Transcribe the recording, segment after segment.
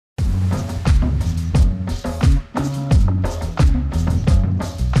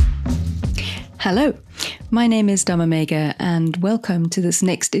Hello, my name is Dharma and welcome to this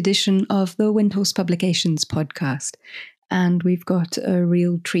next edition of the Windhorse Publications podcast. And we've got a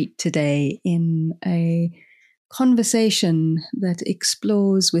real treat today in a conversation that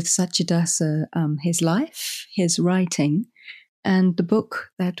explores with Satyadasa his life, his writing, and the book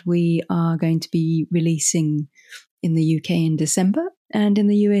that we are going to be releasing in the UK in December and in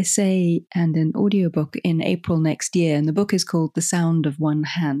the USA and an audiobook in April next year. And the book is called The Sound of One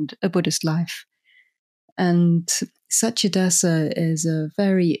Hand, A Buddhist Life. And Satyadasa is a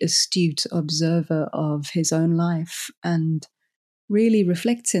very astute observer of his own life and really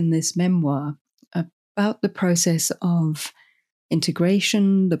reflects in this memoir about the process of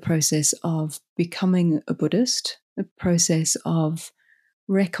integration, the process of becoming a Buddhist, the process of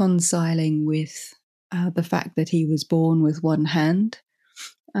reconciling with the fact that he was born with one hand,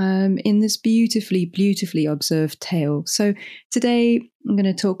 in this beautifully observed tale. So today I'm going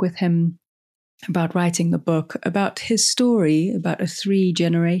to talk with him about writing the book, about his story, about a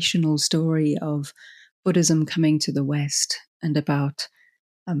 3-generational story of Buddhism coming to the West, and about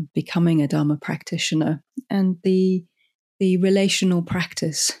becoming a Dharma practitioner, and the relational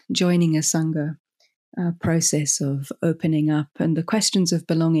practice, joining a Sangha, process of opening up, and the questions of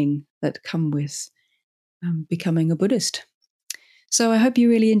belonging that come with becoming a Buddhist. So I hope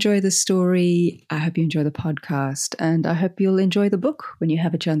you really enjoy the story. I hope you enjoy the podcast, and I hope you'll enjoy the book when you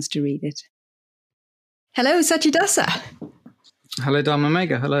have a chance to read it. Hello, Satyadasa. Hello, Dharma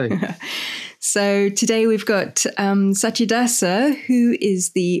Mega. Hello. So today we've got Satyadasa, who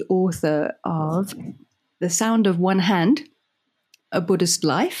is the author of The Sound of One Hand, A Buddhist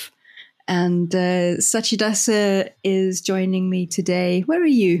Life. And Satyadasa is joining me today. Where are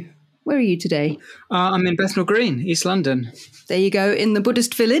you? Where are you today? I'm in Bethnal Green, East London. There you go, in the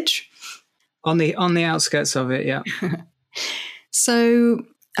Buddhist village. On the outskirts of it, yeah. So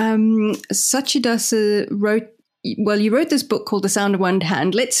Satyadasa you wrote this book called The Sound of One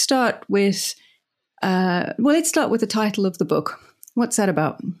Hand. Let's start with the title of the book. What's that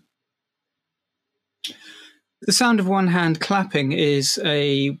about? The Sound of One Hand clapping is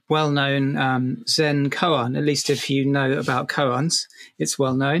a well-known Zen koan, at least if you know about koans, it's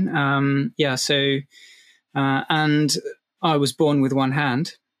well-known. And I was born with one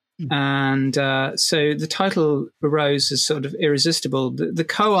hand. And so the title arose as sort of irresistible. The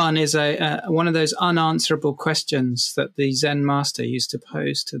koan is one of those unanswerable questions that the Zen master used to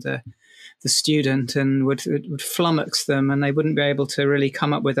pose to the student, and would flummox them, and they wouldn't be able to really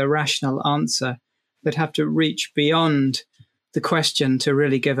come up with a rational answer. They'd have to reach beyond the question to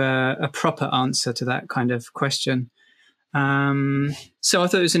really give a proper answer to that kind of question. So I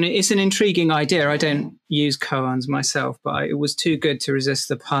thought it's an intriguing idea. I don't use koans myself, but it was too good to resist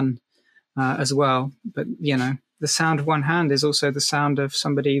the pun as well. But, the sound of one hand is also the sound of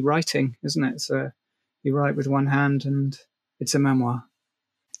somebody writing, isn't it? So you write with one hand, and it's a memoir.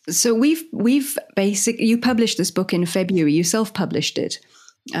 So you published this book in February. You self-published it.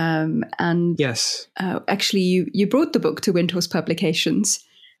 And yes, actually you brought the book to Windhorse Publications,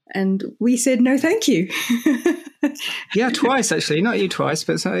 and we said no thank you. Yeah, twice actually, not you twice,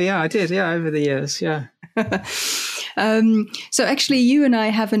 but I did, over the years, yeah. So actually you and I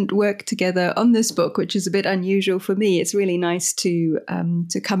haven't worked together on this book, which is a bit unusual for me. It's really nice to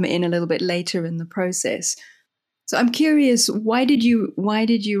come in a little bit later in the process. So I'm curious, why did you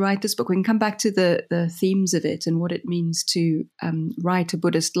write this book? We can come back to the themes of it and what it means to write a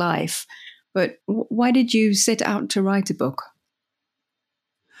Buddhist life. But why did you set out to write a book?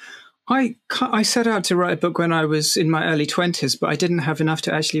 I set out to write a book when I was in my early 20s, but I didn't have enough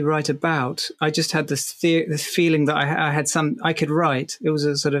to actually write about. I just had this feeling that I could write. It was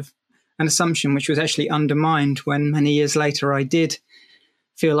a sort of an assumption which was actually undermined when many years later I did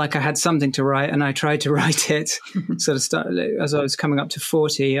feel like I had something to write, and I tried to write it. As I was coming up to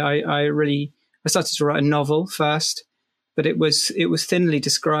 40, I started to write a novel first, but it was thinly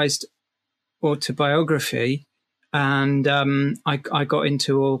disguised autobiography, and I got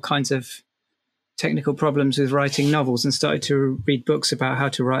into all kinds of technical problems with writing novels and started to read books about how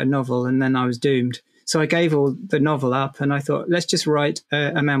to write a novel, and then I was doomed. So I gave all the novel up, and I thought, let's just write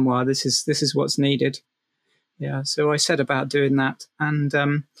a memoir. This is what's needed. Yeah, so I set about doing that, and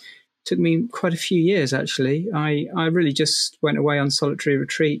it took me quite a few years, actually. I really just went away on solitary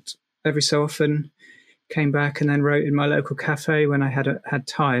retreat every so often, came back and then wrote in my local cafe when I had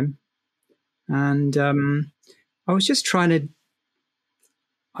time. And I was just I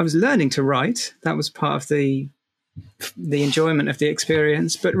was learning to write. That was part of the enjoyment of the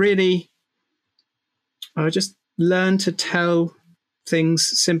experience. But really, I just learned to tell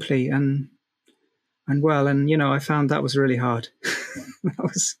things simply and well. And, I found that was really hard.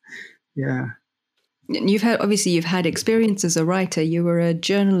 You've had experience as a writer. You were a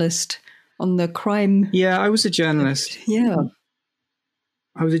journalist on the crime. Yeah, I was a journalist. Yeah.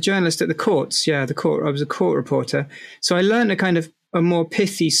 I was a journalist at the courts. Yeah, the court. I was a court reporter. So I learned a more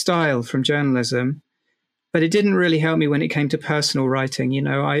pithy style from journalism, but it didn't really help me when it came to personal writing. You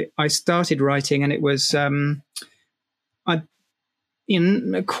know, I started writing, and it was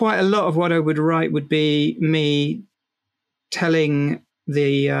quite a lot of what I would write would be me telling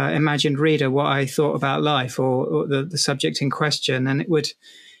the imagined reader what I thought about life, or the subject in question, and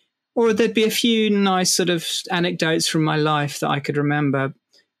or there'd be a few nice sort of anecdotes from my life that I could remember,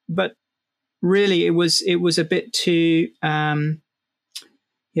 but really it was a bit too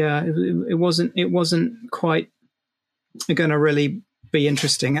it wasn't quite going to really be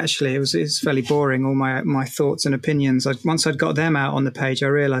interesting. Actually, it was fairly boring. All my thoughts and opinions, once I'd got them out on the page, I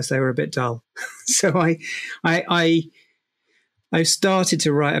realized they were a bit dull. So I started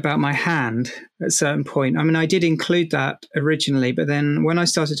to write about my hand at a certain point. I mean, I did include that originally, but then when I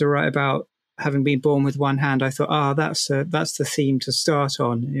started to write about having been born with one hand, I thought, that's the theme to start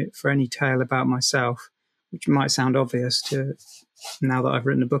on for any tale about myself, which might sound obvious to now that I've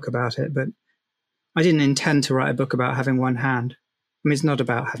written a book about it, but I didn't intend to write a book about having one hand. I mean, it's not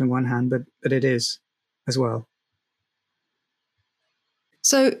about having one hand, but it is as well.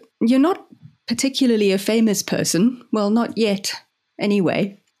 So you're not particularly a famous person. Well, not yet,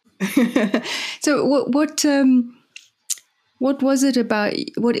 anyway. So what is it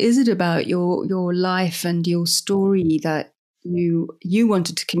about your life and your story that you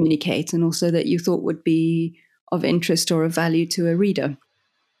wanted to communicate, and also that you thought would be of interest or of value to a reader?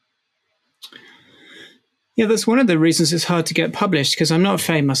 Yeah, that's one of the reasons it's hard to get published, because I'm not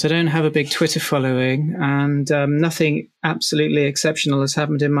famous. I don't have a big Twitter following, and nothing absolutely exceptional has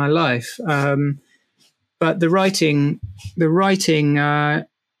happened in my life. But the writing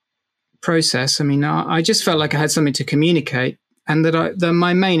process, I mean, I just felt like I had something to communicate, and that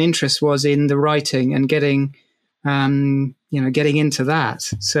my main interest was in the writing and getting into that.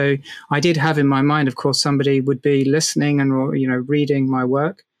 So I did have in my mind, of course, somebody would be listening and reading my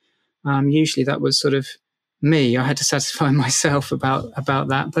work. Usually that was sort of me. I had to satisfy myself about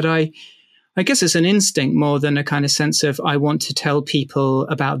that. But I guess it's an instinct more than a kind of sense of I want to tell people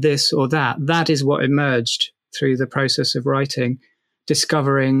about this or that. That is what emerged through the process of writing,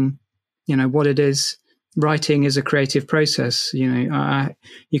 discovering, what it is. Writing is a creative process. You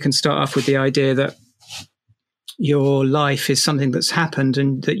can start off with the idea that your life is something that's happened,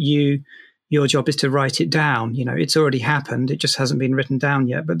 and that your job is to write it down. It's already happened. It just hasn't been written down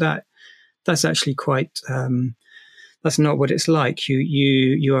yet. But that's actually quite, that's not what it's like.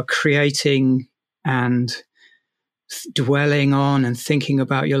 You are creating and dwelling on and thinking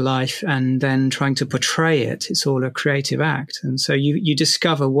about your life, and then trying to portray it. It's all a creative act. And so you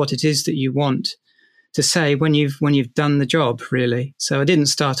discover what it is that you want to say when you've done the job, really. So I didn't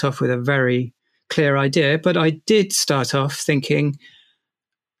start off with a very clear idea, but I did start off thinking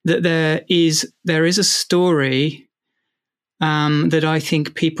that there is a story that I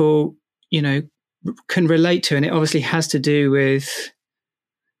think people can relate to, and it obviously has to do with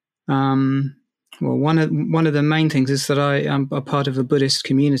one of the main things is that I am a part of a Buddhist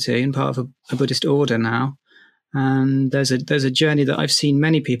community and part of a Buddhist order now, and there's a journey that I've seen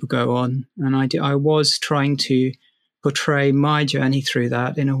many people go on, and I was trying to portray my journey through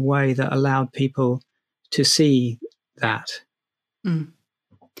that in a way that allowed people to see that. Mm.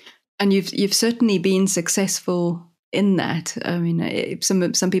 And you've certainly been successful in that. I mean,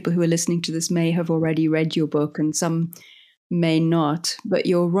 some people who are listening to this may have already read your book, and some may not. But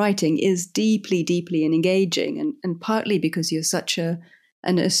your writing is deeply, deeply engaging, and partly because you're such an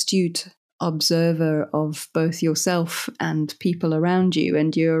astute observer of both yourself and people around you,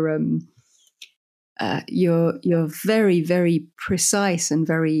 and you're very, very precise and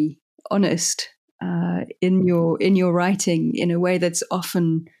very honest in your writing in a way that's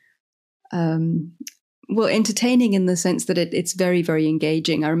often entertaining, in the sense that it's very, very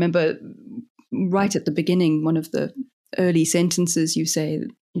engaging. I remember right at the beginning, one of the early sentences you say,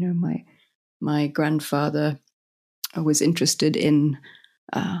 my grandfather was interested in,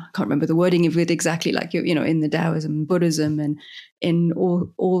 I can't remember the wording of it exactly, like, in the Taoism, Buddhism, and in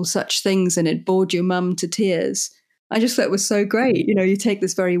all such things, and it bored your mum to tears. I just thought it was so great. You take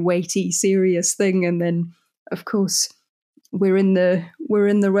this very weighty, serious thing, and then, of course, we're in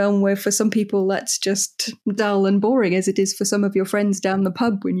the realm where for some people that's just dull and boring, as it is for some of your friends down the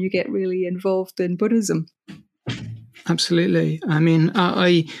pub when you get really involved in Buddhism. Absolutely. I mean,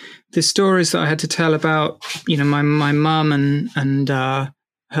 the stories that I had to tell about, my mum and her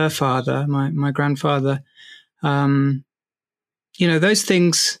father, my grandfather, those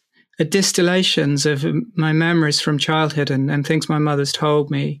things distillations of my memories from childhood and things my mother's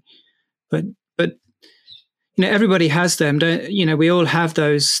told me. But everybody has them. We all have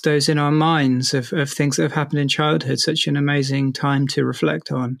those in our minds of things that have happened in childhood. Such an amazing time to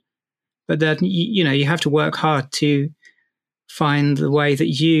reflect on. But then you have to work hard to find the way that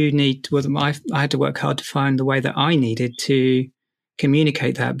you need. Well, I had to work hard to find the way that I needed to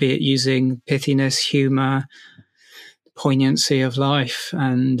communicate that, be it using pithiness, humor, poignancy of life,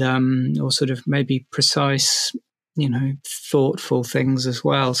 and or sort of maybe precise, thoughtful things as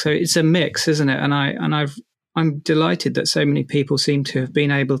well. So it's a mix, isn't it? And I'm delighted that so many people seem to have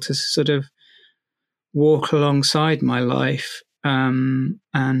been able to sort of walk alongside my life and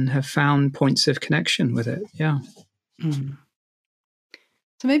have found points of connection with it. Yeah. Mm.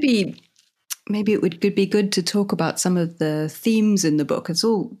 So maybe it could be good to talk about some of the themes in the book. It's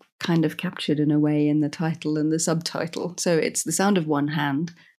all kind of captured in a way in the title and the subtitle. So it's The Sound of One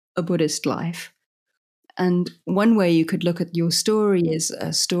Hand, A Buddhist Life. And one way you could look at your story is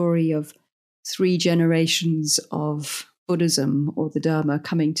a story of 3 generations of Buddhism or the Dharma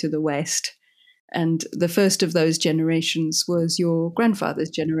coming to the West. And the first of those generations was your grandfather's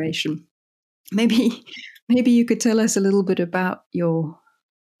generation. Maybe you could tell us a little bit about you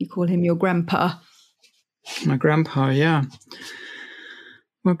call him your grandpa. My grandpa, yeah.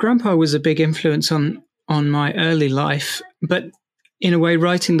 Well, grandpa was a big influence on my early life, but in a way,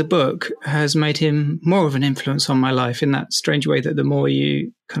 writing the book has made him more of an influence on my life in that strange way that the more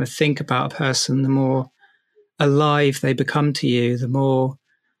you kind of think about a person, the more alive they become to you, the more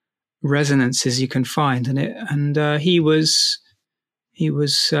resonances you can find. And he was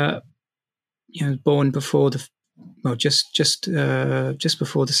born before just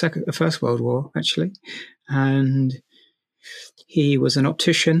before the First World War, actually, and he was an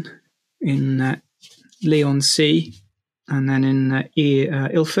optician in Leigh-on-Sea, and then in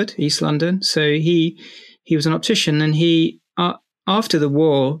Ilford, East London. So he was an optician, and after the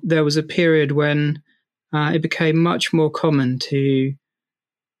war there was a period when it became much more common to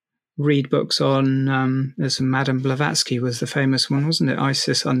read books on. There's Madame Blavatsky was the famous one, wasn't it?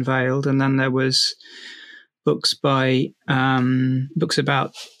 Isis Unveiled, and then there was books about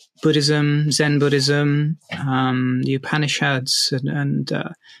Buddhism, Zen Buddhism, the Upanishads, and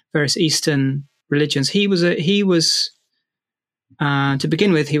various Eastern religions. He was to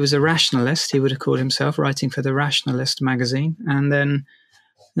begin with, he was a rationalist. He would have called himself, writing for the Rationalist magazine, and then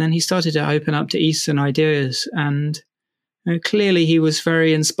he started to open up to Eastern ideas, and clearly he was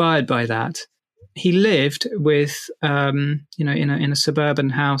very inspired by that. He lived with, in a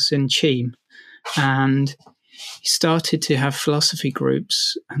suburban house in Cheam, and he started to have philosophy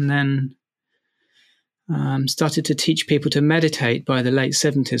groups, and then started to teach people to meditate by the late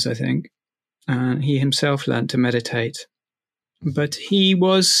 70s, I think. He himself learned to meditate. But he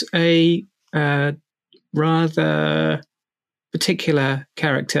was a rather particular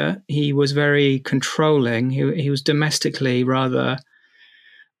character. He was very controlling. He was domestically rather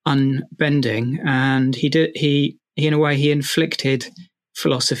unbending, and he in a way he inflicted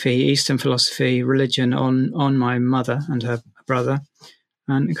philosophy, Eastern philosophy, religion on my mother and her brother,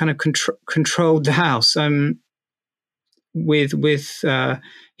 and kind of controlled the house with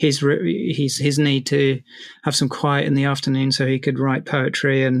his need to have some quiet in the afternoon so he could write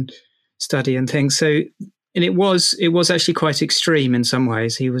poetry and study and things. So, and it was actually quite extreme in some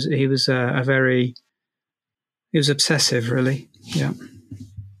ways. He was obsessive, really. Yeah.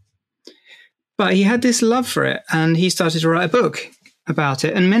 But he had this love for it, and he started to write a book about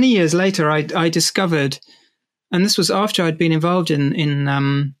it. And many years later, I discovered, and this was after I'd been involved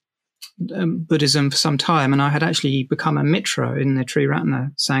in Buddhism for some time, and I had actually become a mitra in the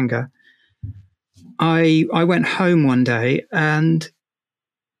Triratna Sangha. I went home one day, and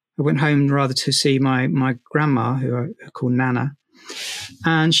I went home rather to see my grandma, who I call Nana,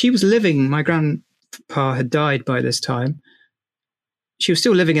 and she was living. My grandpa had died by this time. She was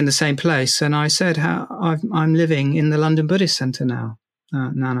still living in the same place, and I said, I'm living in the London Buddhist Centre now,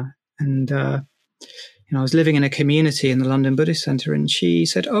 Nana. And I was living in a community in the London Buddhist Centre, and she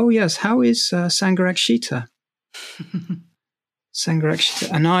said, "Oh yes, how is Sangharakshita?" Sangharakshita,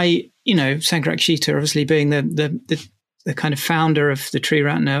 and Sangharakshita obviously being the kind of founder of the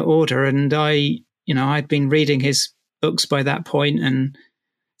Triratna order, and I'd been reading his books by that point and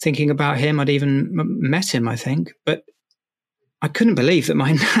thinking about him. I'd even met him, I think, but I couldn't believe that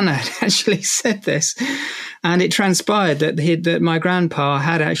my nana had actually said this. And it transpired that my grandpa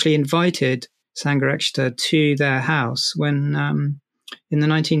had actually invited Sangharakshita to their house when, in the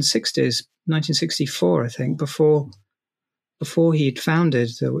 1960s, 1964, I think, before he'd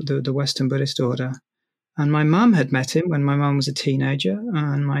founded the Western Buddhist order. And my mum had met him when my mum was a teenager,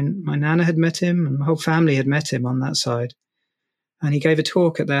 and my nana had met him, and my whole family had met him on that side. And he gave a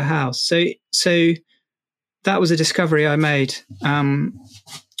talk at their house. So that was a discovery I made. And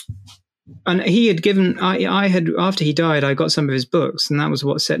he had given, I had, after he died, I got some of his books, and that was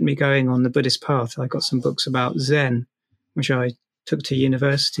what set me going on the Buddhist path. I got some books about Zen, which I took to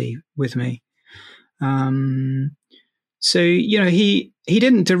university with me. So, he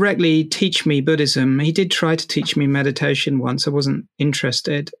didn't directly teach me Buddhism. He did try to teach me meditation once. I wasn't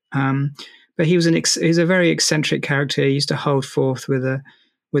interested. But he's a very eccentric character. He used to hold forth with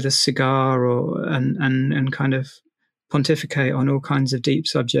a cigar and kind of pontificate on all kinds of deep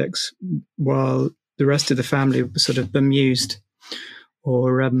subjects, while the rest of the family was sort of bemused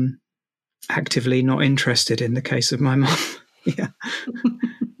or actively not interested, in the case of my mum. Yeah.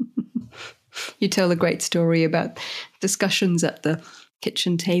 You tell a great story about discussions at the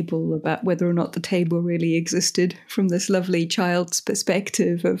kitchen table about whether or not the table really existed from this lovely child's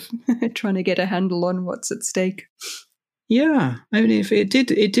perspective of trying to get a handle on what's at stake. Yeah, I mean, if it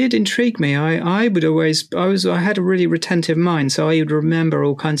did intrigue me. I had a really retentive mind, so I would remember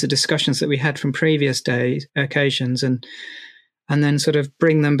all kinds of discussions that we had from previous occasions, and then sort of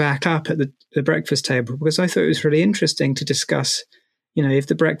bring them back up at the breakfast table, because I thought it was really interesting to discuss. If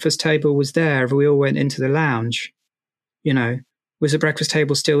the breakfast table was there, if we all went into the lounge, was the breakfast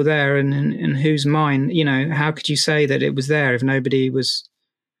table still there, and in whose mind? How could you say that it was there if nobody was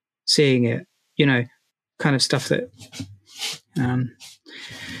seeing it? Kind of stuff that.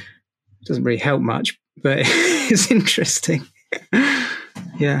 Doesn't really help much, but it's interesting.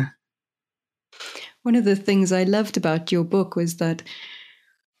 Yeah. One of the things I loved about your book was that,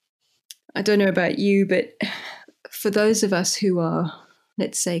 I don't know about you, but for those of us who are,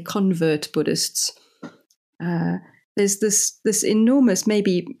 let's say, convert Buddhists, there's this enormous,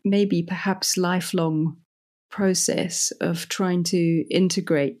 maybe perhaps lifelong process of trying to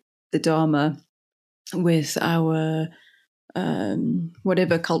integrate the Dharma with our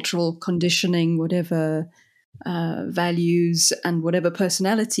whatever cultural conditioning, whatever values and whatever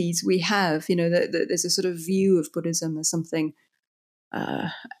personalities we have. There's a sort of view of Buddhism as something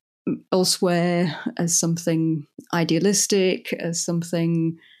elsewhere, as something idealistic, as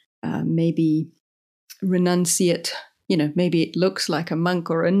something maybe renunciate. Maybe it looks like a monk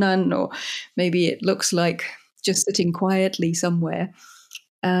or a nun, or maybe it looks like just sitting quietly somewhere.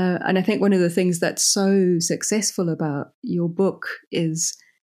 And I think one of the things that's so successful about your book is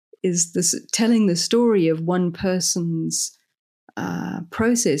this telling the story of one person's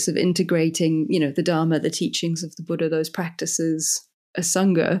process of integrating, the Dharma, the teachings of the Buddha, those practices, a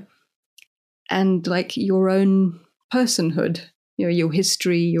Sangha, and like your own personhood, your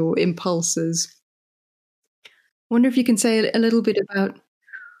history, your impulses. Wonder if you can say a little bit about,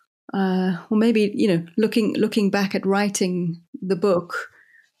 or maybe, looking back at writing the book,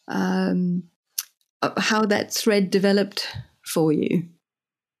 how that thread developed for you.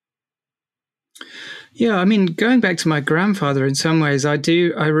 Yeah, I mean, going back to my grandfather, in some ways, I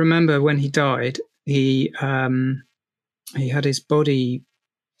remember when he died, he had his body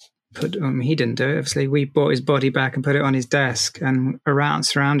put on. He didn't do it, obviously. We brought his body back and put it on his desk, and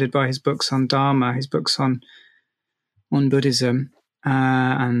surrounded by his books on Dharma, his books on Buddhism,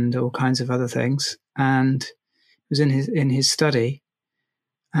 and all kinds of other things. And it was in his study.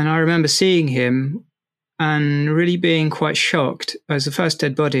 And I remember seeing him and really being quite shocked. It was the first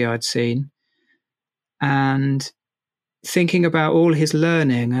dead body I'd seen. And thinking about all his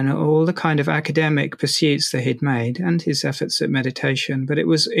learning and all the kind of academic pursuits that he'd made and his efforts at meditation. But it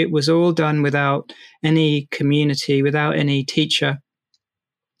was all done without any community, without any teacher.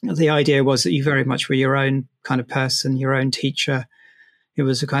 The idea was that you very much were your own kind of person, your own teacher. It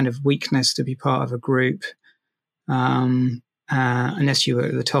was a kind of weakness to be part of a group. Unless you were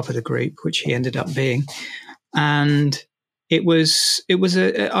at the top of the group, which he ended up being. And I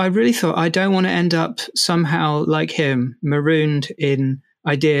really thought, I don't want to end up somehow like him, marooned in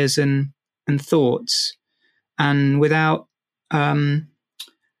ideas and thoughts, and without, there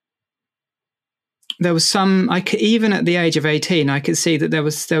was some, even at the age of 18, I could see that there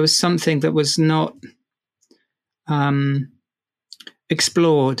was something that was not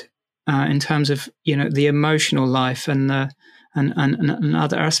explored in terms of, the emotional life and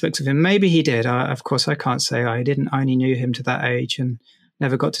other aspects of him. Maybe he did. Of course, I can't say I didn't. I only knew him to that age and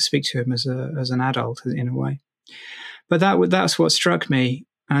never got to speak to him as an adult in a way. But that's what struck me.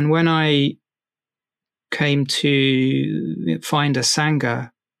 And when I came to find a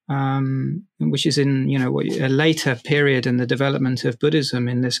Sangha, which is in a later period in the development of Buddhism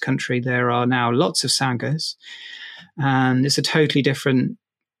in this country, there are now lots of Sanghas, and it's a totally different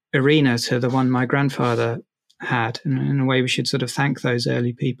arena to the one my grandfather had. And in a way, we should sort of thank those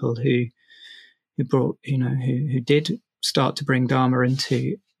early people who brought, who did start to bring Dharma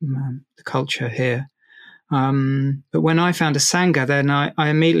into the culture here. But when I found a Sangha, then I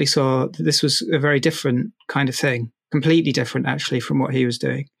immediately saw that this was a very different kind of thing, completely different actually from what he was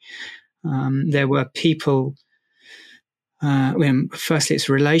doing. There were people, firstly it's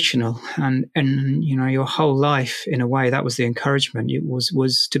relational, and your whole life, in a way, that was the encouragement. It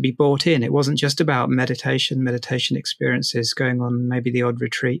was to be brought in. It wasn't just about meditation experiences, going on maybe the odd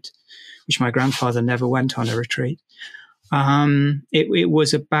retreat, which my grandfather never went on a retreat. It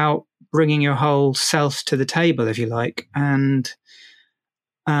was about bringing your whole self to the table, if you like. And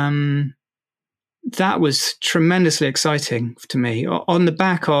that was tremendously exciting to me, on the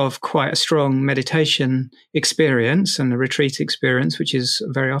back of quite a strong meditation experience and a retreat experience, which is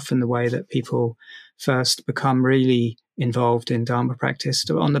very often the way that people first become really involved in Dharma practice.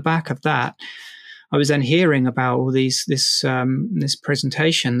 So on the back of that, I was then hearing about all this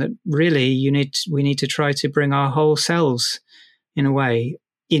presentation that really we need to try to bring our whole selves, in a way,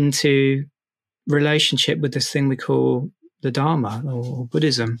 into relationship with this thing we call the Dharma or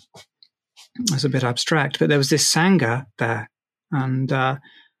Buddhism. It's a bit abstract, but there was this Sangha there. And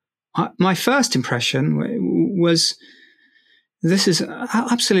my first impression was, this is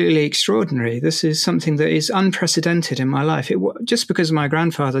absolutely extraordinary. This is something that is unprecedented in my life. Just because my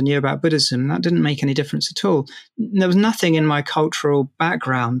grandfather knew about Buddhism, that didn't make any difference at all. There was nothing in my cultural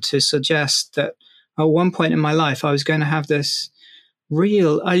background to suggest that at one point in my life I was going to have this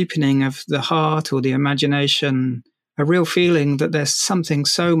real opening of the heart or the imagination, a real feeling that there's something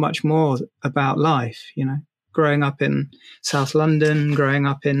so much more about life. Growing up in South London, growing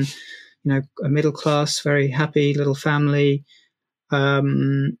up in a middle class, very happy little family,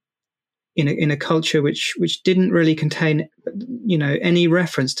 in a culture which didn't really contain any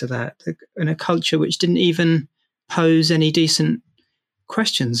reference to that, in a culture which didn't even pose any decent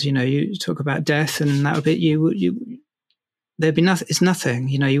questions. You talk about death, and that would be there'd be nothing. It's nothing.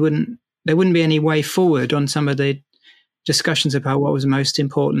 There wouldn't be any way forward on some of the discussions about what was most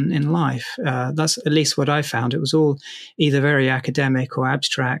important in life. That's at least what I found. It was all either very academic or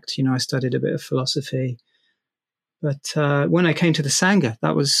abstract. I studied a bit of philosophy. But when I came to the Sangha,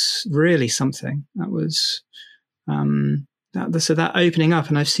 that was really something. That was that opening up.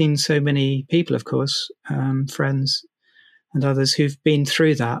 And I've seen so many people, of course, friends and others who've been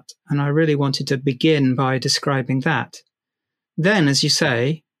through that. And I really wanted to begin by describing that. Then, as you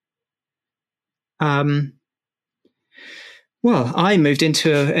say, well, I moved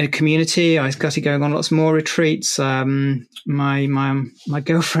into a community. I started going on lots more retreats. My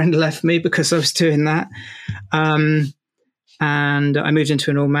girlfriend left me because I was doing that. And I moved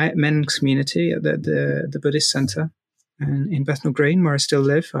into an all-men's community at the Buddhist Center in Bethnal Green, where I still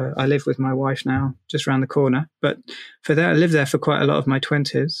live. I live with my wife now, just around the corner. But for that, I lived there for quite a lot of my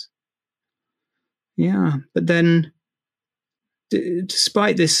 20s. Yeah, but then,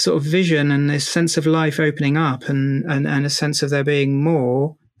 despite this sort of vision and this sense of life opening up and a sense of there being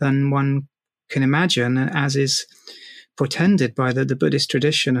more than one can imagine, as is portended by the Buddhist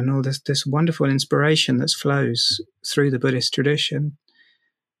tradition and all this wonderful inspiration that flows through the Buddhist tradition,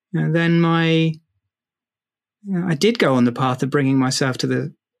 then I did go on the path of bringing myself to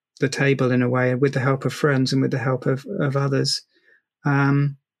the table, in a way, with the help of friends and with the help of others.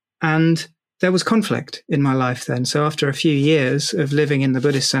 And there was conflict in my life then. So after a few years of living in the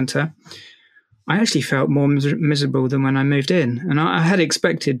Buddhist center, I actually felt more miserable than when I moved in. And I had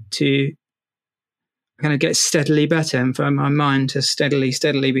expected to kind of get steadily better and for my mind to steadily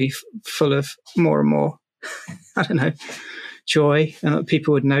be full of more and more, I don't know, joy, and that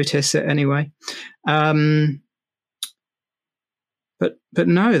people would notice it anyway. But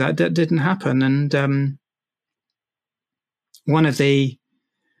no, that didn't happen. And one of the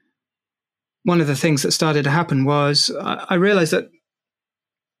things that started to happen was I realized that,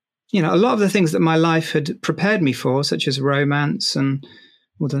 a lot of the things that my life had prepared me for, such as romance and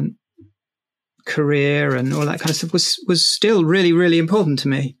all the career and all that kind of stuff, was still really, really important to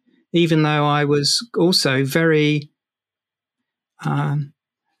me, even though I was also very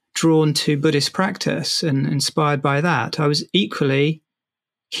drawn to Buddhist practice and inspired by that. I was equally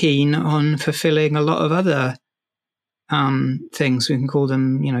keen on fulfilling a lot of other things, we can call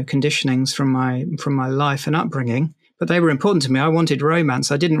them, conditionings from my life and upbringing, but they were important to me. I wanted romance.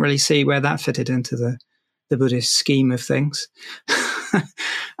 I didn't really see where that fitted into the Buddhist scheme of things.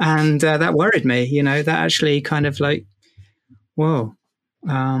 And that worried me, that actually kind of like, whoa,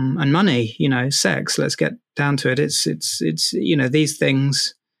 and money, sex, let's get down to it. It's these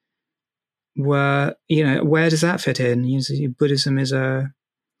things were, where does that fit in? Buddhism is a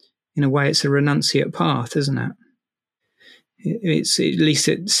in a way, it's a renunciate path, isn't it? It's, at least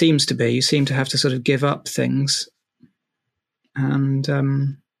it seems to be. You seem to have to sort of give up things. And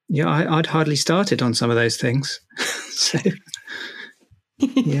I'd hardly started on some of those things. So,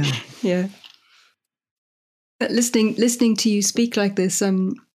 yeah. Yeah. But listening to you speak like this,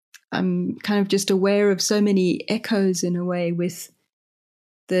 I'm kind of just aware of so many echoes in a way with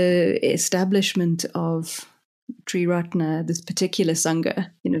the establishment of Triratna, this particular Sangha,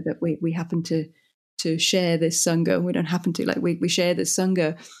 that we happen to share this Sangha. We don't happen to, we share this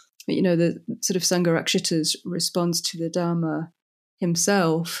Sangha. But, the sort of Sangha Rakshita's response to the Dharma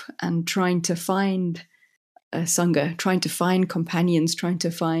himself, and trying to find a Sangha, trying to find companions, trying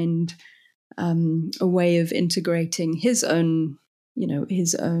to find a way of integrating his own,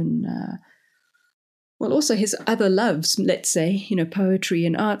 also his other loves, let's say, poetry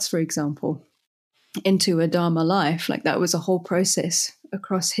and arts, for example, into a Dharma life. Like, that was a whole process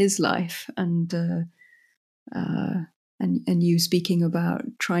across his life. And you speaking about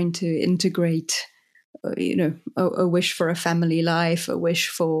trying to integrate, a wish for a family life, a wish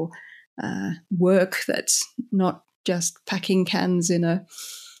for work that's not just packing cans in a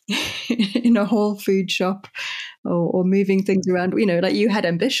in a whole food shop, or moving things around. Like, you had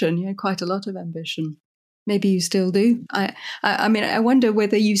ambition, quite a lot of ambition. Maybe you still do. I mean, I wonder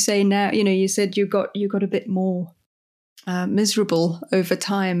whether you say now, you said you got a bit more miserable over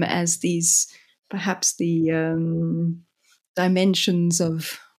time as these, perhaps the dimensions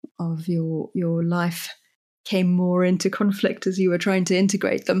of your life came more into conflict as you were trying to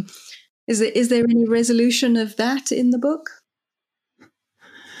integrate them. Is there any resolution of that in the book?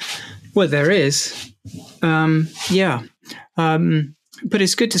 Well, there is. But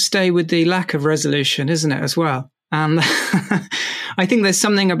it's good to stay with the lack of resolution, isn't it, as well? And I think there's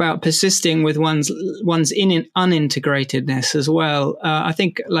something about persisting with one's unintegratedness as well. I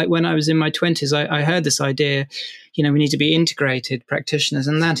think, like, when I was in my 20s, I heard this idea, we need to be integrated practitioners,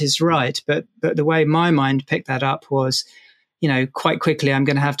 and that is right. But the way my mind picked that up was, quite quickly, I'm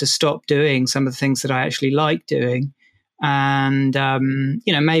going to have to stop doing some of the things that I actually like doing. And,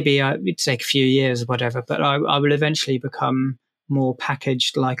 maybe it'd take a few years or whatever, but I will eventually become more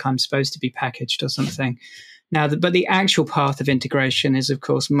packaged, like I'm supposed to be packaged or something. Now, but the actual path of integration is, of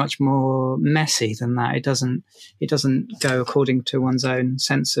course, much more messy than that. It doesn't go according to one's own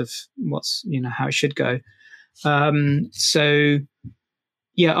sense of what's, how it should go. I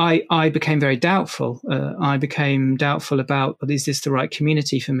became very doubtful. I became doubtful about, is this the right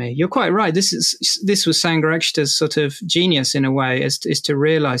community for me? You're quite right. This was Sangha Rakshita's sort of genius in a way, is to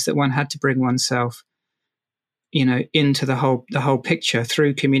realize that one had to bring oneself, into the whole picture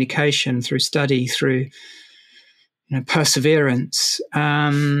through communication, through study, through, perseverance.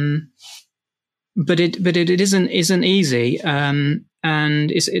 But it isn't easy. And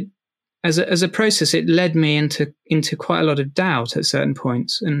as a process, it led me into quite a lot of doubt at certain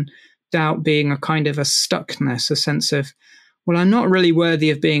points, and doubt being a kind of a stuckness, a sense of, well, I'm not really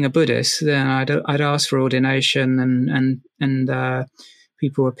worthy of being a Buddhist. Then I'd ask for ordination, and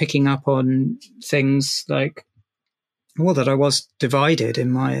people were picking up on things like, well, that I was divided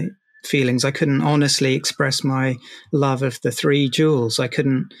in my feelings. I couldn't honestly express my love of the three jewels. I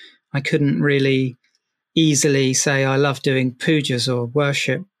couldn't really easily say I love doing pujas or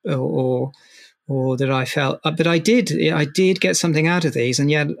worship, or that I felt, but I did get something out of these, and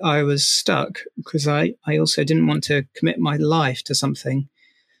yet I was stuck because I also didn't want to commit my life to something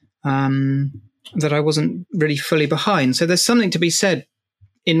that I wasn't really fully behind. So there's something to be said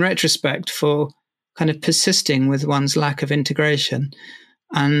in retrospect for kind of persisting with one's lack of integration,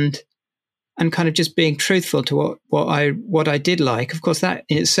 and kind of just being truthful to what I did like. Of course, that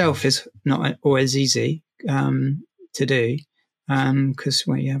in itself is not always easy to do, because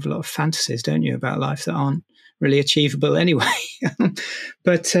you have a lot of fantasies, don't you, about life that aren't really achievable anyway.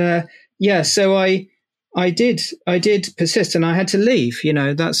 But so I did persist, and I had to leave.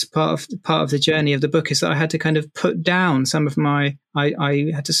 That's part of the journey of the book, is that I had to kind of put down some of my.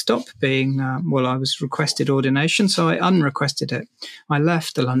 I had to stop being. I was requested ordination, so I unrequested it. I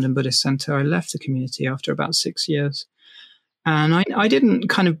left the London Buddhist Centre. I left the community after about 6 years, and I didn't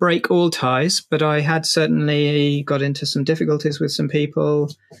kind of break all ties, but I had certainly got into some difficulties with some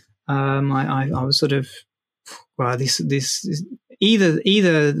people. I was sort of, well, this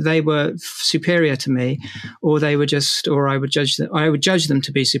either they were superior to me, or they were just, or I would judge them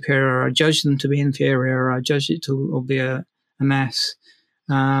to be superior, or I judged them to be inferior, or I judged it to all be a mess,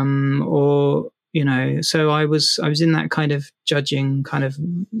 so I was in that kind of judging kind of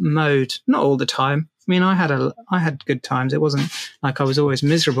mode, not all the time. I mean, I had good times. It wasn't like I was always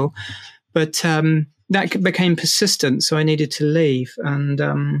miserable, but that became persistent. So I needed to leave, and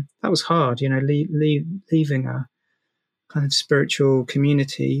that was hard. Leaving a kind of spiritual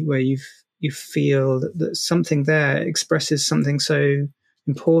community where you feel that something there expresses something so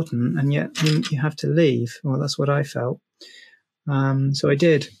important, and yet you have to leave. Well, that's what I felt. So I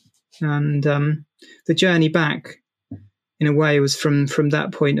did, and the journey back, in a way, was from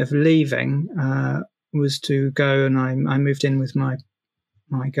that point of leaving, was to go, and I moved in with my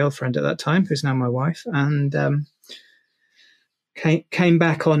girlfriend at that time, who's now my wife, and came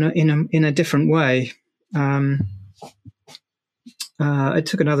back in a different way. It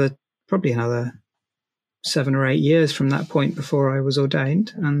took probably another 7 or 8 years from that point before I was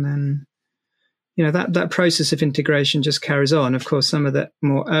ordained, and then that process of integration just carries on. Of course, some of the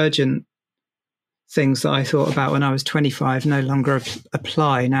more urgent things that I thought about when I was 25 no longer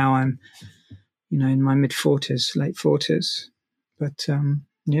apply. Now I'm, in my late 40s. But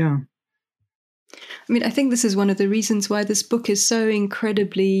yeah. I mean, I think this is one of the reasons why this book is so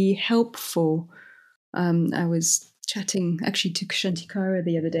incredibly helpful. I was chatting actually to Kshantikara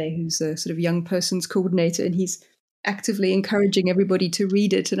the other day, who's a sort of young person's coordinator, and he's actively encouraging everybody to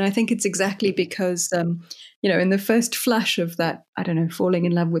read it. And I think it's exactly because, in the first flash of that, I don't know, falling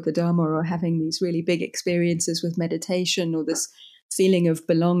in love with the Dharma or having these really big experiences with meditation or this feeling of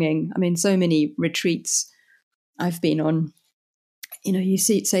belonging. I mean, so many retreats I've been on, you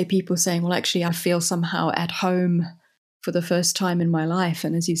say people saying, well, actually, I feel somehow at home for the first time in my life.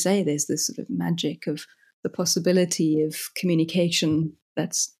 And as you say, there's this sort of magic of the possibility of communication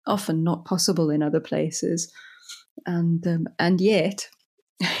that's often not possible in other places. And yet,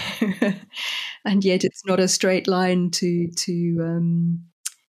 and yet it's not a straight line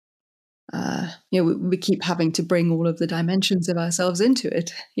we keep having to bring all of the dimensions of ourselves into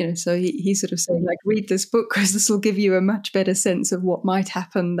it. So he's sort of saying, like, read this book because this will give you a much better sense of what might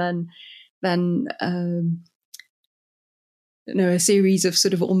happen than a series of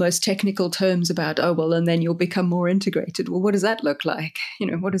sort of almost technical terms about, oh, well, and then you'll become more integrated. Well, what does that look like?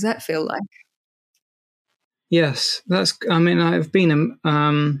 What does that feel like? Yes, I've been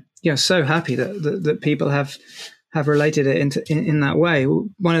so happy that people have related it in that way.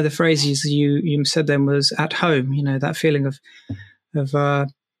 One of the phrases you said then was "at home." That feeling of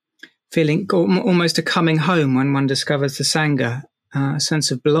feeling almost a coming home when one discovers the Sangha, a sense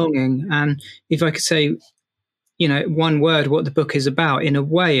of belonging. And if I could say, one word, what the book is about, in a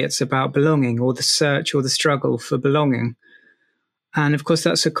way, it's about belonging, or the search or the struggle for belonging. And of course,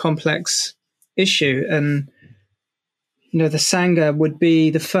 that's a complex issue. And the Sangha would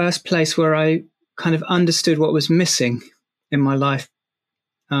be the first place where I kind of understood what was missing in my life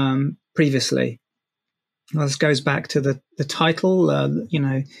previously. Well, this goes back to the title,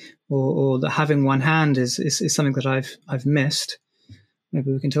 or the having one hand is something that I've missed.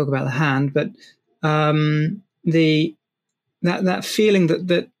 Maybe we can talk about the hand, but that feeling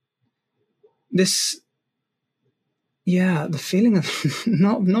that this, the feeling of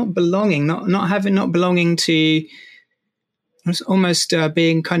not belonging, not belonging to. It's almost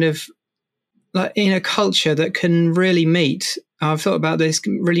being kind of like in a culture that can really meet. I've thought about this.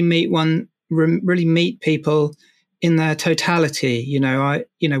 Can really meet people in their totality.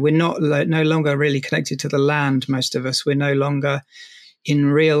 We're no longer really connected to the land. Most of us, we're no longer in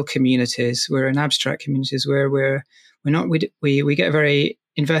real communities. We're in abstract communities where we're not. We get very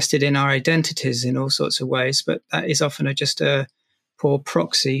invested in our identities in all sorts of ways, but that is often just a poor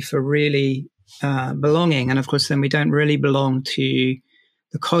proxy for really belonging. And of course, then we don't really belong to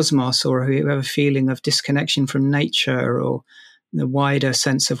the cosmos, or we have a feeling of disconnection from nature, or the wider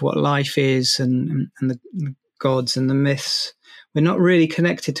sense of what life is, and the gods and the myths. We're not really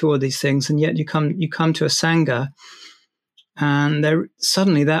connected to all these things, and yet you come to a Sangha, and there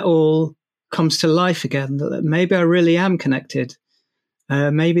suddenly that all comes to life again. That maybe I really am connected.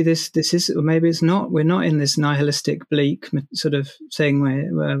 Maybe this is, or maybe it's not. We're not in this nihilistic, bleak sort of thing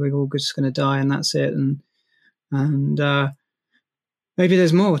where we're all just going to die and that's it. And maybe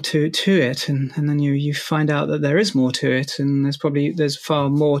there's more to it, and then you find out that there is more to it, and there's far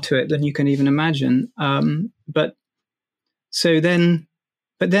more to it than you can even imagine. But then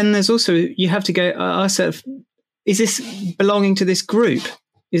there's also, you have to go ourselves. Is this belonging to this group?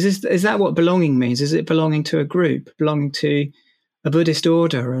 Is that what belonging means? Is it belonging to a group, belonging to a Buddhist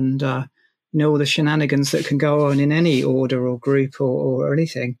order, and all the shenanigans that can go on in any order or group or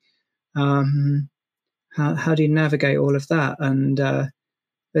anything? How do you navigate all of that? And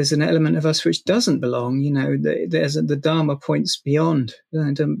there's an element of us which doesn't belong. The Dharma points beyond.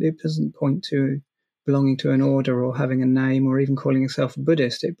 It doesn't point to belonging to an order or having a name or even calling yourself a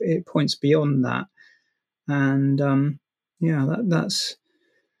Buddhist. It points beyond that. And that's,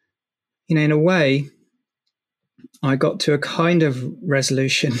 in a way, I got to a kind of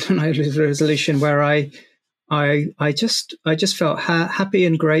resolution, and I was a resolution where I just felt happy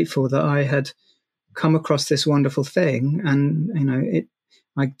and grateful that I had come across this wonderful thing. And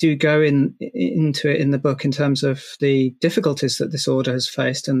I do go into it in the book in terms of the difficulties that this order has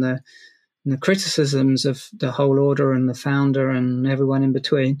faced, and the criticisms of the whole order and the founder and everyone in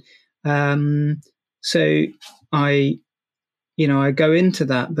between. So I go into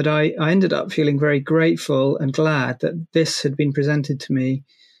that, but I ended up feeling very grateful and glad that this had been presented to me,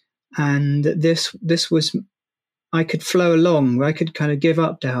 and this was, I could flow along. I could kind of give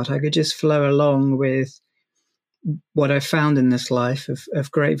up doubt. I could just flow along with what I found in this life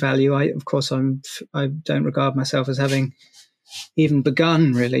of great value. I don't regard myself as having even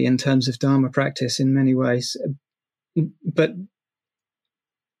begun really in terms of Dharma practice in many ways, but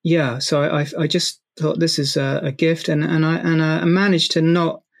yeah. So I just thought this is a gift, and I managed to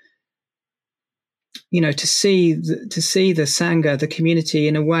not, to see the Sangha, the community,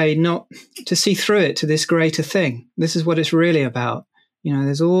 in a way, not to see through it to this greater thing. This is what it's really about.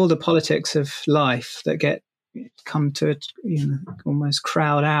 There's all the politics of life that come to almost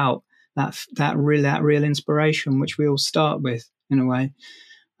crowd out that real inspiration, which we all start with in a way.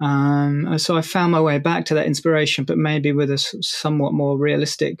 So I found my way back to that inspiration, but maybe with a somewhat more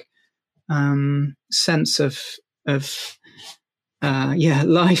realistic sense of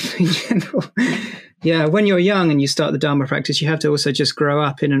life in general. Yeah, when you're young and you start the Dharma practice, you have to also just grow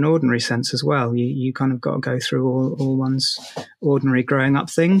up in an ordinary sense as well. You kind of got to go through all one's ordinary growing up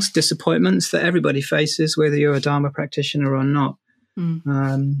things, disappointments that everybody faces, whether you're a Dharma practitioner or not. So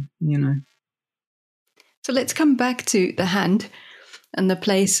let's come back to the hand and the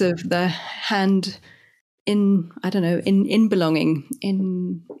place of the hand in belonging,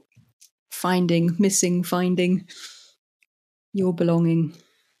 in finding your belonging.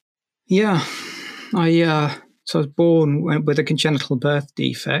 Yeah. I was born with a congenital birth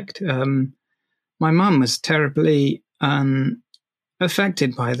defect. My mum was terribly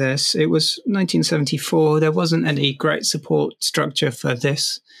affected by this. It was 1974. There wasn't any great support structure for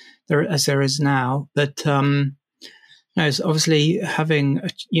this, as there is now. But it's obviously having,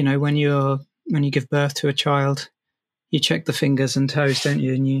 when you give birth to a child, you check the fingers and toes, don't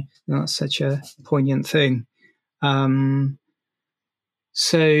you? And that's such a poignant thing.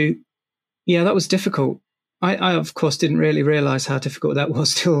 So. Yeah, that was difficult. I of course, didn't really realize how difficult that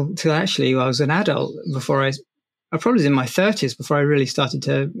was till actually I was an adult. Before I probably was in my 30s before I really started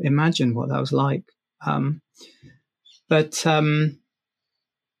to imagine what that was like. But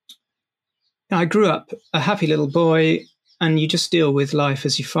I grew up a happy little boy, and you just deal with life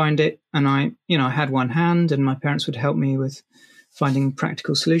as you find it. And I had one hand, and my parents would help me with finding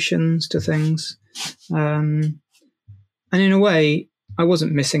practical solutions to things. And in a way, I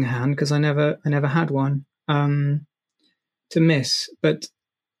wasn't missing a hand because I never had one to miss. But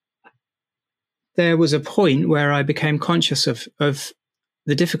there was a point where I became conscious of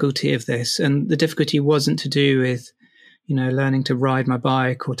the difficulty of this, and the difficulty wasn't to do with, learning to ride my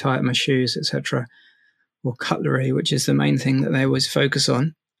bike or tie up my shoes, etc., or cutlery, which is the main thing that they always focus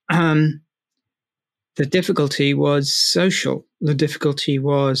on. The difficulty was social. The difficulty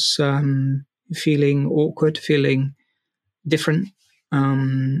was feeling awkward, feeling different.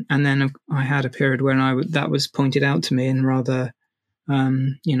 And then I had a period when that was pointed out to me in rather,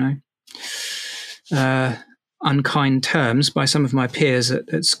 unkind terms by some of my peers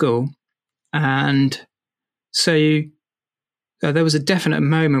at school. And so there was a definite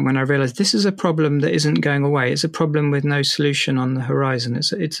moment when I realized this is a problem that isn't going away. It's a problem with no solution on the horizon. It's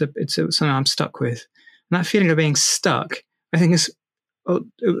something I'm stuck with. And that feeling of being stuck, I think, is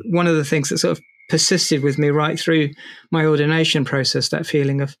one of the things that sort of persisted with me right through my ordination process, that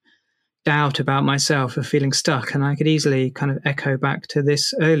feeling of doubt about myself, of feeling stuck. And I could easily kind of echo back to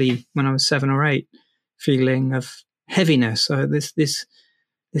this early, when I was 7 or 8, feeling of heaviness. This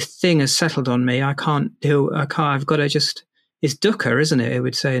thing has settled on me. I've got to just, it's dukkha, isn't it? It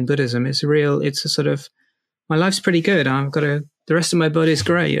would say in Buddhism, it's a sort of, my life's pretty good. The rest of my body's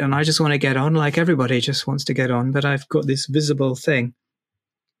great. And I just want to get on, like everybody just wants to get on. But I've got this visible thing,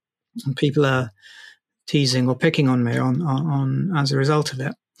 and people are teasing or picking on me on as a result of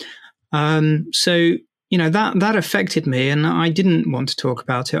it. So that affected me, and I didn't want to talk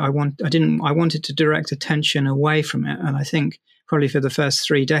about it. I wanted to direct attention away from it, and I think probably for the first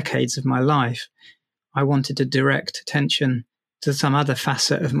 3 decades of my life, I wanted to direct attention to some other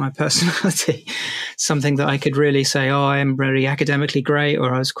facet of my personality, something that I could really say, oh, I am very academically great,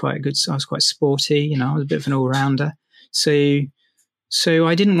 or I was quite good. I was quite sporty. I was a bit of an all-rounder. So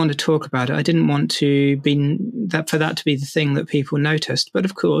I didn't want to talk about it. I didn't want to for that to be the thing that people noticed. But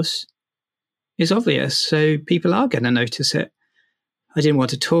of course, is obvious. So people are going to notice it. I didn't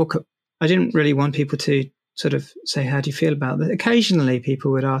want to talk. I didn't really want people to sort of say, how do you feel about that? Occasionally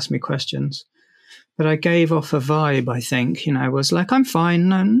people would ask me questions, but I gave off a vibe, I think, I was like, I'm fine.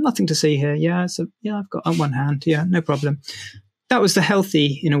 No, nothing to see here. Yeah. So yeah, I've got on one hand. Yeah, no problem. That was the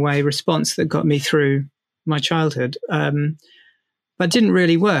healthy, in a way, response that got me through my childhood. But it didn't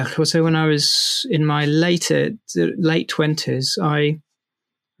really work. Also, when I was in my late 20s, I'd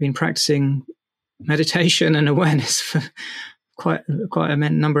been practicing meditation and awareness for quite a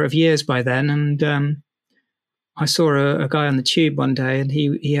number of years by then. And I saw a guy on the tube one day, and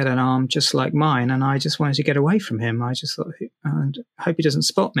he had an arm just like mine, and I just wanted to get away from him. I just thought, I hope he doesn't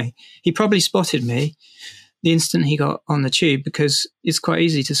spot me. He probably spotted me the instant he got on the tube, because it's quite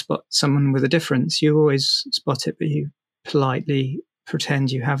easy to spot someone with a difference. You always spot it, but you politely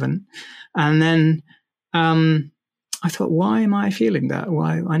pretend you haven't. And then I thought, why am I feeling that?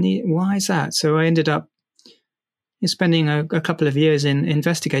 Why is that? So I ended up spending a couple of years in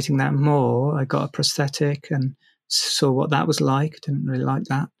investigating that more. I got a prosthetic and saw what that was like. Didn't really like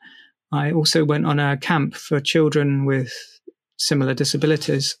that. I also went on a camp for children with similar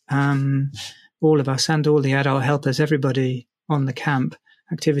disabilities. All of us and all the adult helpers, everybody on the camp,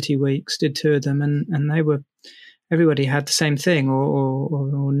 activity weeks, did 2 of them, and everybody had the same thing,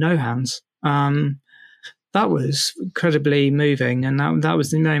 or no hands. That was incredibly moving, and that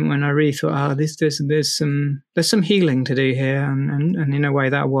was the moment when I really thought, there's some healing to do here, and in a way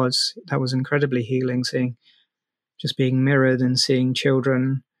that was incredibly healing, being mirrored and seeing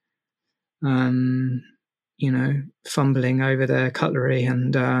children, fumbling over their cutlery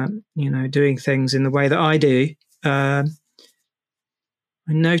and doing things in the way that I do. I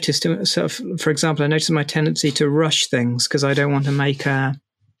noticed, for example, my tendency to rush things because I don't want to make an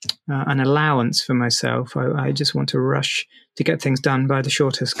allowance for myself. I just want to rush to get things done by the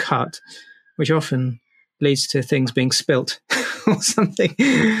shortest cut, which often leads to things being spilt or something.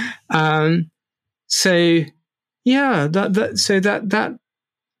 So yeah, and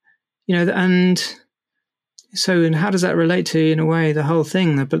how does that relate to, in a way, the whole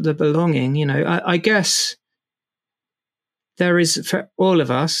thing, the belonging? I guess there is, for all of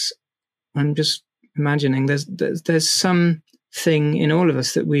us, I'm just imagining there's something in all of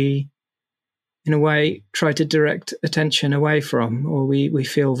us that we, in a way, try to direct attention away from, or we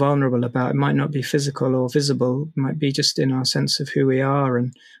feel vulnerable about. It might not be physical or visible. It might be just in our sense of who we are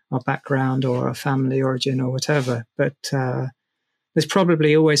and our background or our family origin or whatever. But there's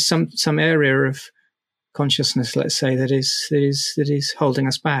probably always some area of consciousness, let's say, that is holding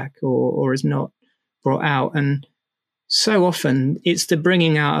us back or is not brought out. And so often it's the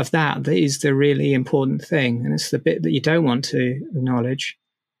bringing out of that is the really important thing, and it's the bit that you don't want to acknowledge,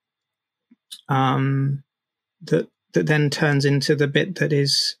 that then turns into the bit that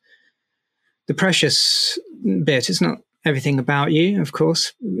is the precious bit. It's not everything about you, of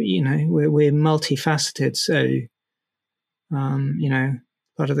course. We're multifaceted, so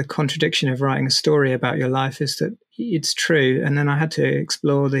part of the contradiction of writing a story about your life is that it's true. And then I had to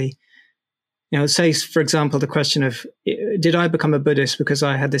explore say, for example, the question of, did I become a Buddhist because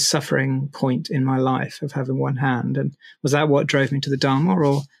I had this suffering point in my life of having one hand? And was that what drove me to the Dharma?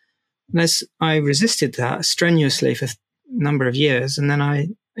 Or unless I resisted that strenuously for a number of years, and then I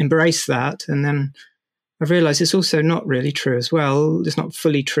embraced that. And then I realized it's also not really true as well. It's not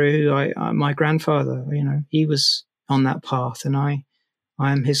fully true. My grandfather, he was on that path, and I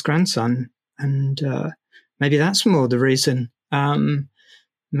am his grandson. And maybe that's more the reason.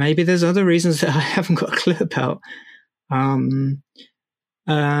 Maybe there's other reasons that I haven't got a clue about. And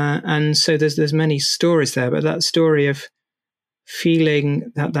so there's many stories there, but that story of feeling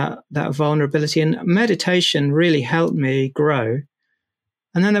that vulnerability and meditation really helped me grow.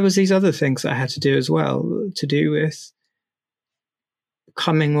 And then there was these other things that I had to do as well, to do with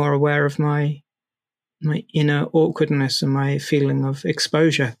becoming more aware of my inner awkwardness and my feeling of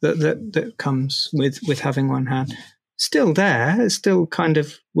exposure that comes with having one hand. Still there, it's still kind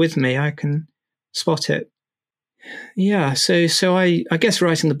of with me. I can spot it. Yeah, so I guess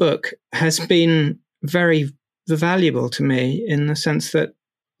writing the book has been very valuable to me, in the sense that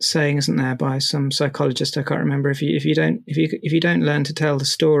saying, isn't there, by some psychologist, I can't remember, if you don't learn to tell the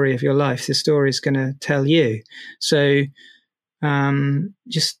story of your life, the story is going to tell you. So we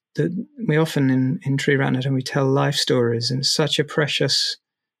often in Tree Rat and we tell life stories, and it's such a precious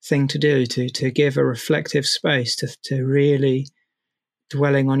thing to do, to give a reflective space to really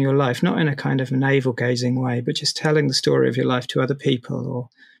dwelling on your life, not in a kind of navel gazing way, but just telling the story of your life to other people, or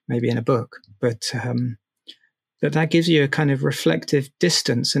maybe in a book. But that gives you a kind of reflective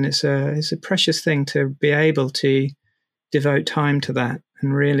distance, and it's a precious thing to be able to devote time to that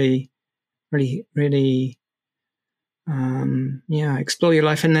and really really, really, explore your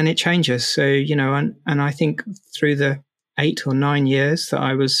life, and then it changes. So, and I think through the 8 or 9 years that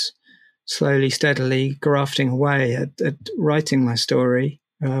I was slowly, steadily grafting away at writing my story,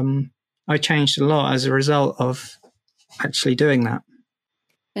 I changed a lot as a result of actually doing that.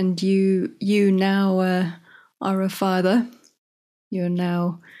 And you now are a father. You're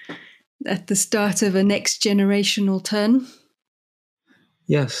now at the start of a next generational turn.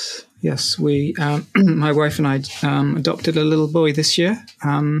 Yes. We, my wife and I, adopted a little boy this year,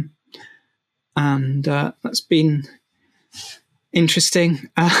 and that's been interesting,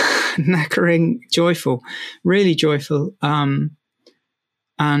 knackering, joyful, really joyful.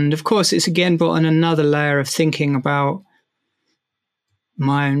 And of course, it's again brought on another layer of thinking about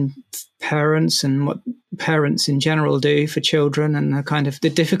my own parents and what parents in general do for children, and the kind of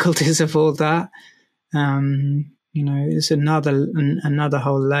the difficulties of all that. It's another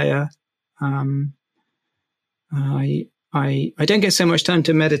whole layer. I don't get so much time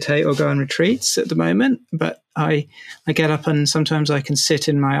to meditate or go on retreats at the moment, but I get up and sometimes I can sit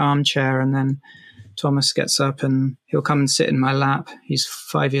in my armchair, and then Thomas gets up and he'll come and sit in my lap. He's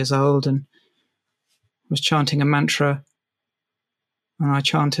 5 years old and was chanting a mantra, and I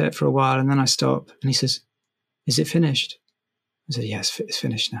chant it for a while and then I stop, and he says, "Is it finished?" I said, "Yes, it's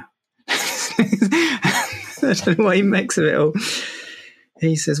finished now." I don't know what he makes of it all.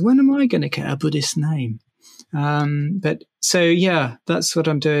 He says, "When am I going to get a Buddhist name?" But so, yeah, that's what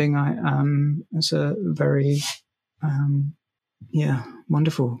I'm doing. It's a very,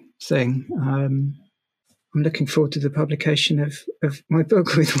 wonderful thing. I'm looking forward to the publication of my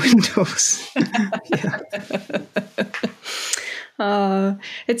book with Windows.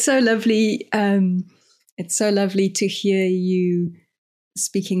 It's so lovely. It's so lovely to hear you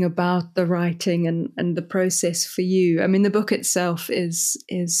speaking about the writing and the process for you. I mean, the book itself is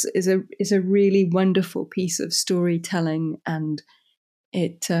a really wonderful piece of storytelling, and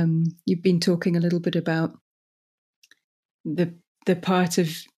it you've been talking a little bit about the part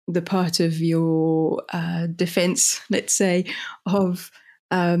of your defense, let's say, of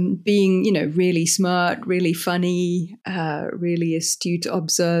being, really smart, really funny, really astute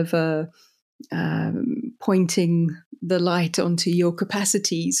observer, pointing the light onto your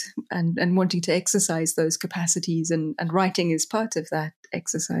capacities and wanting to exercise those capacities, and writing is part of that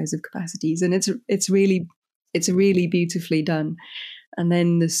exercise of capacities, and it's really beautifully done. And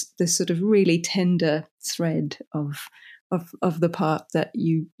then this sort of really tender thread of the part that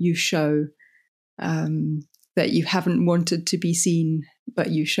you show, that you haven't wanted to be seen, but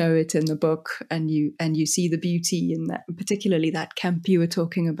you show it in the book, and you see the beauty in that, particularly that camp you were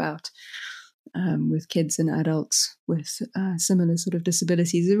talking about, with kids and adults with similar sort of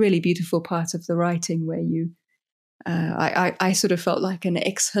disabilities. It's a really beautiful part of the writing where you, I sort of felt like an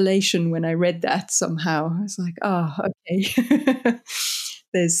exhalation when I read that somehow. I was like, oh, okay.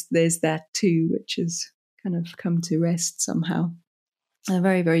 there's that too, which has kind of come to rest somehow.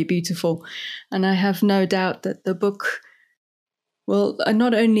 Very, very beautiful. And I have no doubt that the book will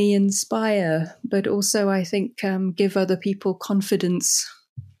not only inspire, but also, I think, give other people confidence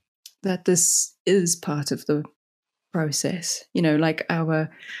that this is part of the process. Like our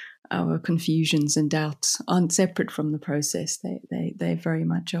confusions and doubts aren't separate from the process. They very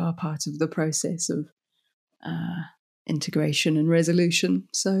much are part of the process of integration and resolution.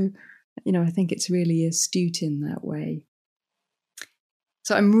 So, I think it's really astute in that way.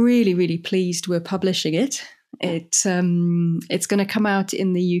 So I'm really, really pleased we're publishing it. It's going to come out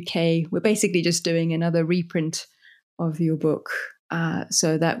in the UK. We're basically just doing another reprint of your book,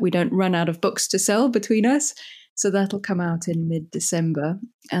 so that we don't run out of books to sell between us. So that'll come out in mid-December.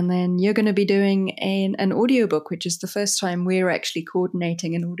 And then you're going to be doing an audiobook, which is the first time we're actually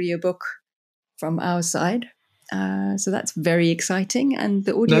coordinating an audiobook from our side. So that's very exciting. And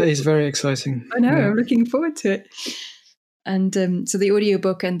the audio, that is very exciting. I know, yeah. I'm looking forward to it. And so the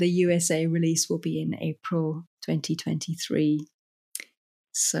audiobook and the USA release will be in April 2023.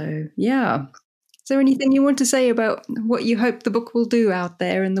 So, yeah. Is there anything you want to say about what you hope the book will do out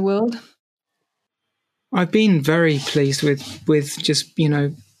there in the world? I've been very pleased with just,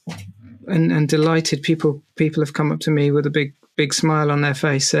 and delighted. People have come up to me with a big smile on their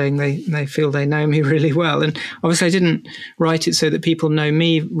face, saying they feel they know me really well. And obviously I didn't write it so that people know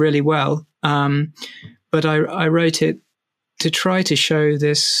me really well, but I wrote it to try to show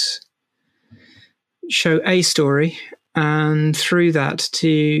a story, and through that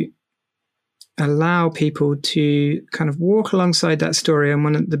to allow people to kind of walk alongside that story.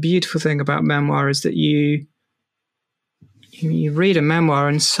 And the beautiful thing about memoir is that you read a memoir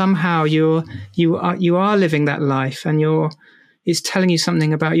and somehow you are living that life, and you're it's telling you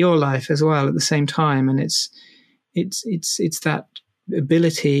something about your life as well at the same time. And it's that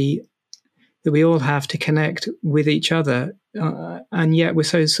ability that we all have to connect with each other, and yet we're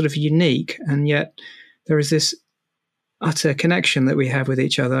so sort of unique, and yet there is this utter connection that we have with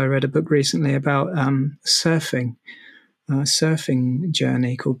each other. I read a book recently about surfing, a surfing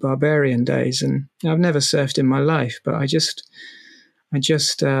journey called Barbarian Days, and I've never surfed in my life, but I just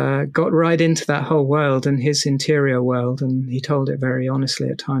got right into that whole world and his interior world, and he told it very honestly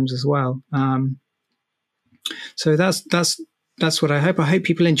at times as well. So that's what I hope. I hope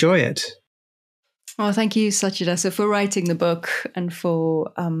people enjoy it. Well, thank you, Satyadasa, for writing the book and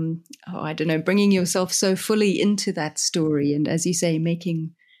for, bringing yourself so fully into that story. And as you say,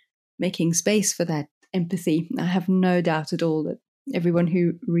 making space for that empathy. I have no doubt at all that everyone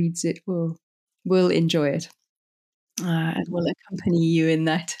who reads it will enjoy it and will accompany you in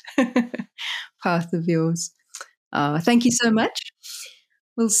that path of yours. Thank you so much.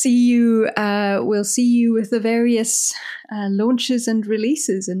 We'll see you with the various launches and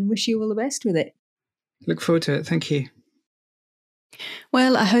releases, and wish you all the best with it. Look forward to it. Thank you.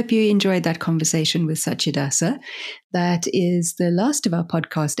 Well, I hope you enjoyed that conversation with Satyadasa. That is the last of our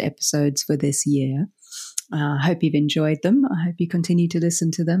podcast episodes for this year. I hope you've enjoyed them. I hope you continue to listen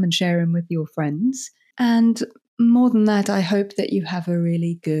to them and share them with your friends. And more than that, I hope that you have a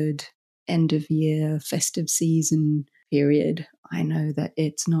really good end of year, festive season period. I know that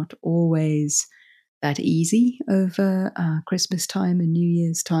it's not always that easy over Christmas time and New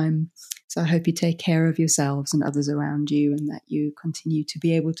Year's time. So I hope you take care of yourselves and others around you, and that you continue to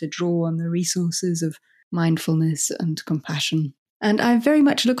be able to draw on the resources of mindfulness and compassion. And I very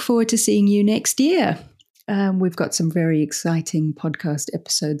much look forward to seeing you next year. We've got some very exciting podcast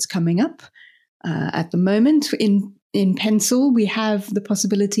episodes coming up. At the moment, in pencil, we have the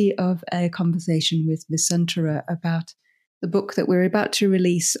possibility of a conversation with Visantara about the book that we're about to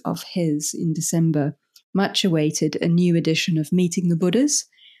release of his in December, much awaited, a new edition of Meeting the Buddhas.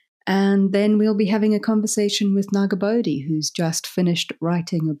 And then we'll be having a conversation with Nagabodhi, who's just finished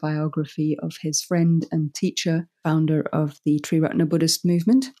writing a biography of his friend and teacher, founder of the Triratna Buddhist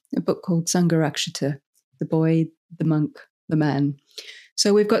movement, a book called Sangharakshita, The Boy, the Monk, the Man.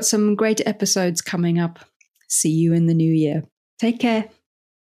 So we've got some great episodes coming up. See you in the new year. Take care.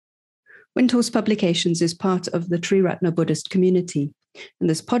 Windhorse Publications is part of the Triratna Buddhist community, and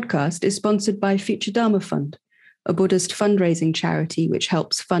this podcast is sponsored by Future Dharma Fund, a Buddhist fundraising charity which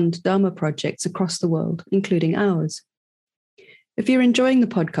helps fund Dharma projects across the world, including ours. If you're enjoying the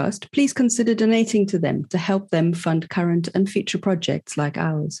podcast, please consider donating to them to help them fund current and future projects like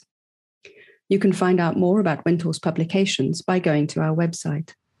ours. You can find out more about Windhorse Publications by going to our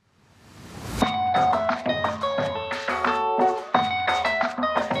website.